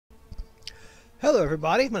Hello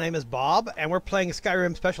everybody, my name is Bob and we're playing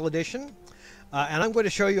Skyrim Special Edition and I'm going to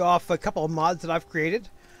show you off a couple of mods that I've created.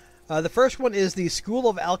 The first one is the School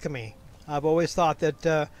of Alchemy. I've always thought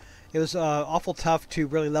that it was awful tough to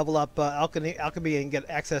really level up alchemy and get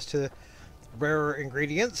access to rarer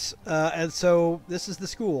ingredients, and so this is the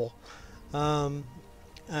school.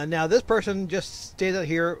 Now this person just stays out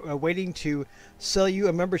here waiting to sell you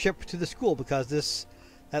a membership to the school because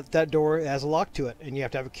that door has a lock to it and you have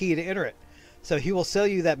to have a key to enter it. So he will sell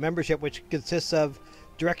you that membership, which consists of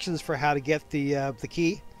directions for how to get the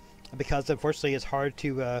key, because unfortunately it's hard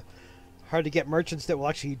to get merchants that will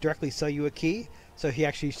actually directly sell you a key. So he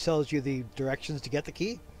actually sells you the directions to get the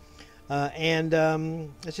key, and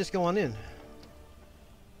let's just go on in.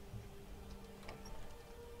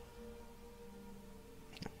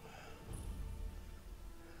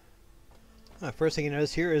 First thing you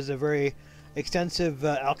notice here is a very extensive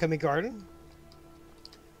alchemy garden.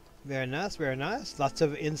 Very nice, very nice. Lots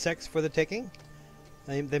of insects for the taking.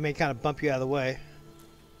 They may kind of bump you out of the way.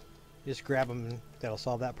 Just grab them and that'll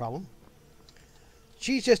solve that problem.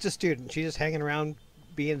 She's just a student. She's just hanging around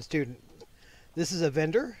being a student. This is a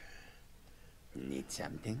vendor. Need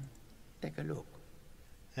something? Take a look.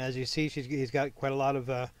 As you see, he's got quite a lot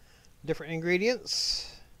of different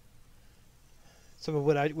ingredients. Some of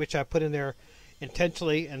which I put in there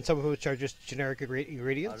intentionally, and some of which are just generic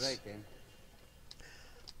ingredients. All right then.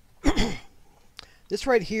 This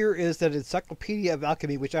right here is the Encyclopedia of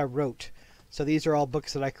Alchemy, which I wrote. So these are all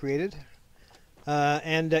books that I created.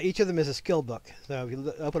 And each of them is a skill book. So if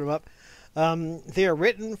you open them up, they are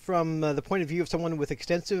written from the point of view of someone with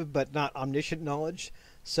extensive but not omniscient knowledge.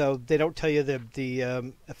 So they don't tell you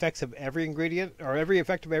the effects of every ingredient or every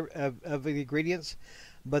effect of the ingredients,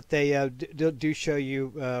 but they do show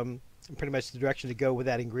you pretty much the direction to go with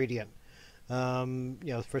that ingredient.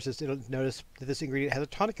 For instance, it'll notice that this ingredient has a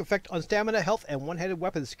tonic effect on stamina, health, and one-handed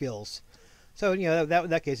weapon skills. So, in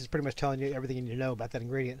that case, it's pretty much telling you everything you need to know about that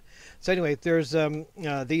ingredient. So anyway, there's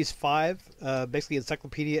these five, basically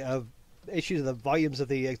encyclopedia of issues of the volumes of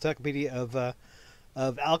the encyclopedia of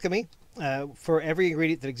alchemy for every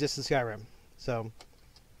ingredient that exists in Skyrim. So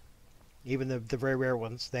even the very rare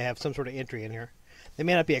ones, they have some sort of entry in here. They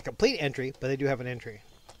may not be a complete entry, but they do have an entry.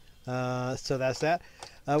 So that's that.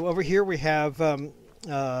 Over here we have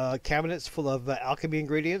cabinets full of alchemy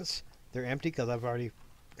ingredients. They're empty because I've already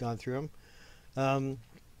gone through them.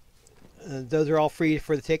 Those are all free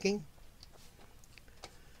for the taking.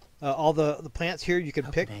 All the plants here you can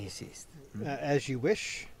pick as you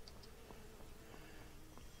wish.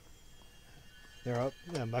 There are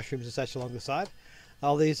mushrooms and such along the side.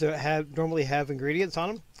 All these normally have ingredients on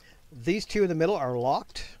them. These two in the middle are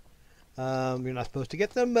locked. You're not supposed to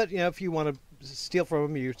get them, but if you want to steal from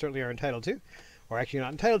them, you certainly are entitled to. Or actually, you're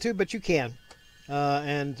not entitled to, but you can.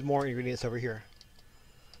 And more ingredients over here.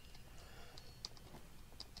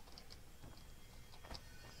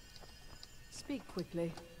 Speak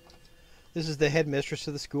quickly. This is the headmistress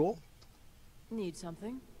of the school. Need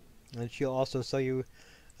something? And she'll also sell you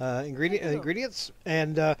ingredients.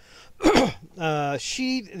 And these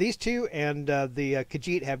two and the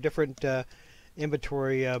Khajiit have different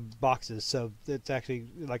inventory boxes, so it's actually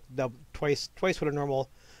like twice what a normal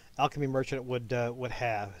alchemy merchant would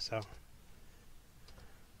have. So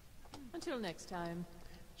until next time.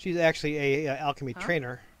 She's actually a alchemy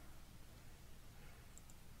trainer.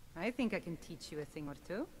 I think I can teach you a thing or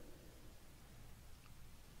two.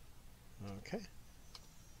 Okay.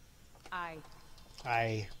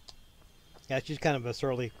 Yeah, she's kind of a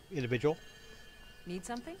surly individual. Need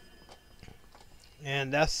something?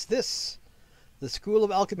 And that's the School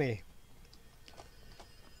of Alchemy.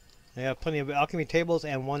 They have plenty of alchemy tables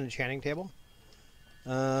and one enchanting table.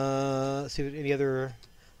 Let's see if any other.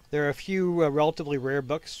 There are a few relatively rare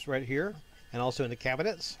books right here, and also in the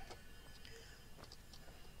cabinets.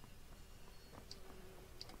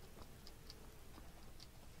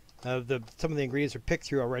 Some of the ingredients are picked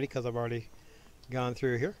through already because I've already gone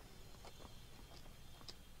through here.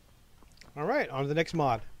 All right, on to the next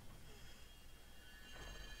mod.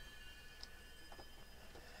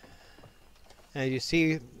 And you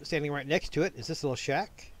see, standing right next to it is this little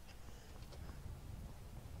shack.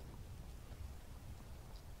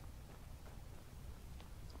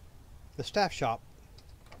 The Staff Shop.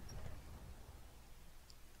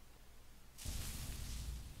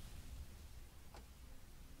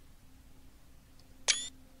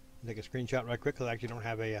 Take a screenshot right quick because I actually don't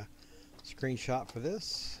have a screenshot for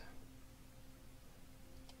this.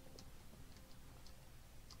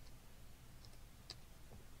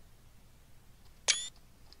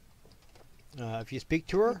 If you speak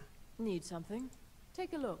to her, Need something?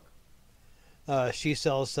 Take a look. She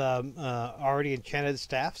sells already enchanted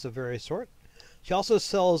staffs of various sort. She also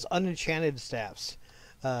sells unenchanted staffs.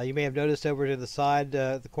 You may have noticed over to the side,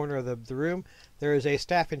 the corner of the room, there is a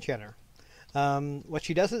staff enchanter. What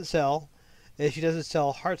she doesn't sell is she doesn't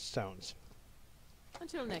sell heartstones.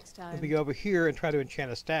 Until next time. If we go over here and try to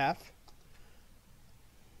enchant a staff,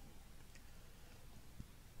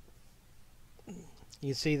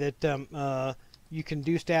 you see that you can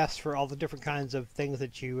do staffs for all the different kinds of things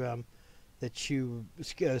that you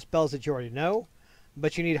spells that you already know,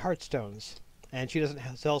 but you need heartstones, and she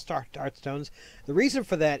doesn't sell heartstones. The reason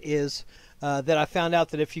for that is that I found out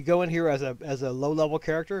that if you go in here as a low level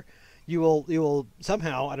character, you will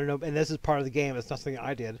somehow, I don't know, and this is part of the game. It's nothing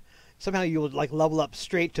I did. Somehow you will like level up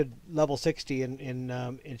straight to level 60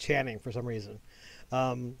 in enchanting for some reason.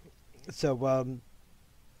 I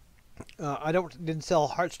didn't sell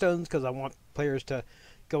heartstones because I want players to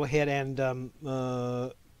go ahead and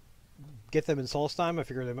get them in Solstheim. I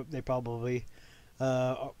figure they probably,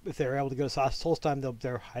 if they're able to go to Solstheim,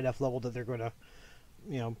 they're high enough level that they're going to,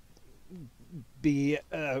 be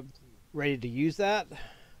ready to use that.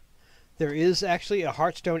 There is actually a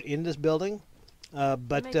heartstone in this building,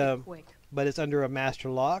 but it's under a master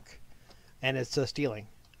lock, and it's stealing.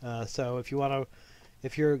 So if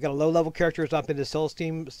you're got a low level character who's not been to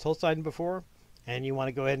Solstheim before, and you want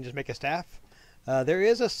to go ahead and just make a staff, there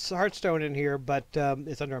is a heartstone in here, but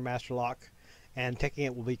it's under a master lock, and taking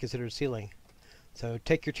it will be considered stealing. So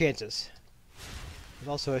take your chances. There's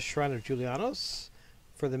also a Shrine of Julianos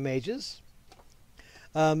for the mages.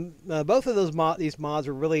 Both of these mods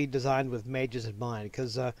are really designed with mages in mind,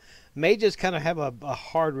 because mages kind of have a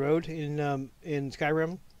hard road in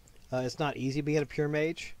Skyrim. It's not easy being a pure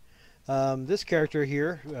mage. This character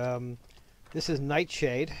here, this is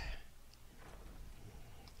Nightshade,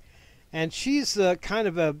 and she's kind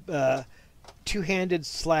of a two-handed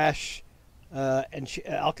slash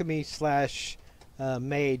alchemy slash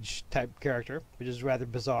mage type character, which is rather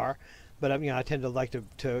bizarre. But I tend to like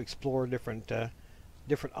to explore different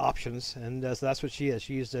options, and so that's what she is.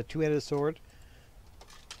 She used a two-handed sword,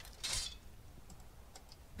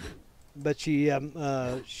 but she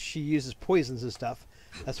uses poisons and stuff.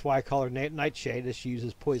 That's why I call her Nightshade, as she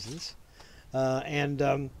uses poisons, so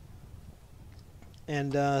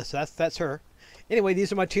that's her. Anyway,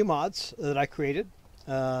 these are my two mods that I created.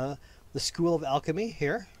 The School of Alchemy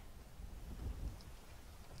here,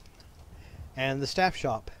 and the Staff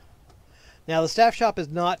Shop. Now, the Staff Shop is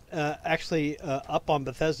not actually up on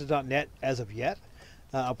Bethesda.net as of yet.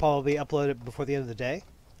 I'll probably upload it before the end of the day.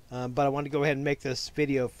 But I wanted to go ahead and make this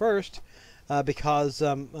video first because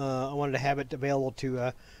I wanted to have it available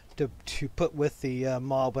to put with the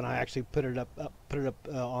mod when I actually put it up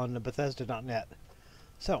on Bethesda.net.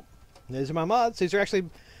 So, these are my mods. These are actually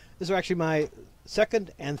my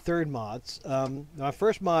second and third mods. My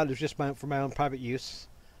first mod was just for my own private use.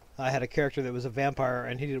 I had a character that was a vampire,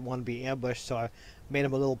 and he didn't want to be ambushed, so I made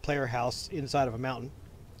him a little player house inside of a mountain.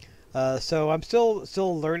 So I'm still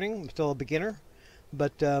learning. I'm still a beginner,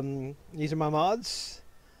 but these are my mods.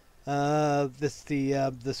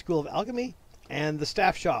 The School of Alchemy and the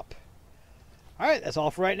Staff Shop. All right, that's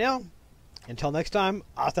all for right now. Until next time,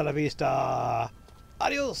 hasta la vista.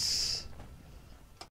 Adios.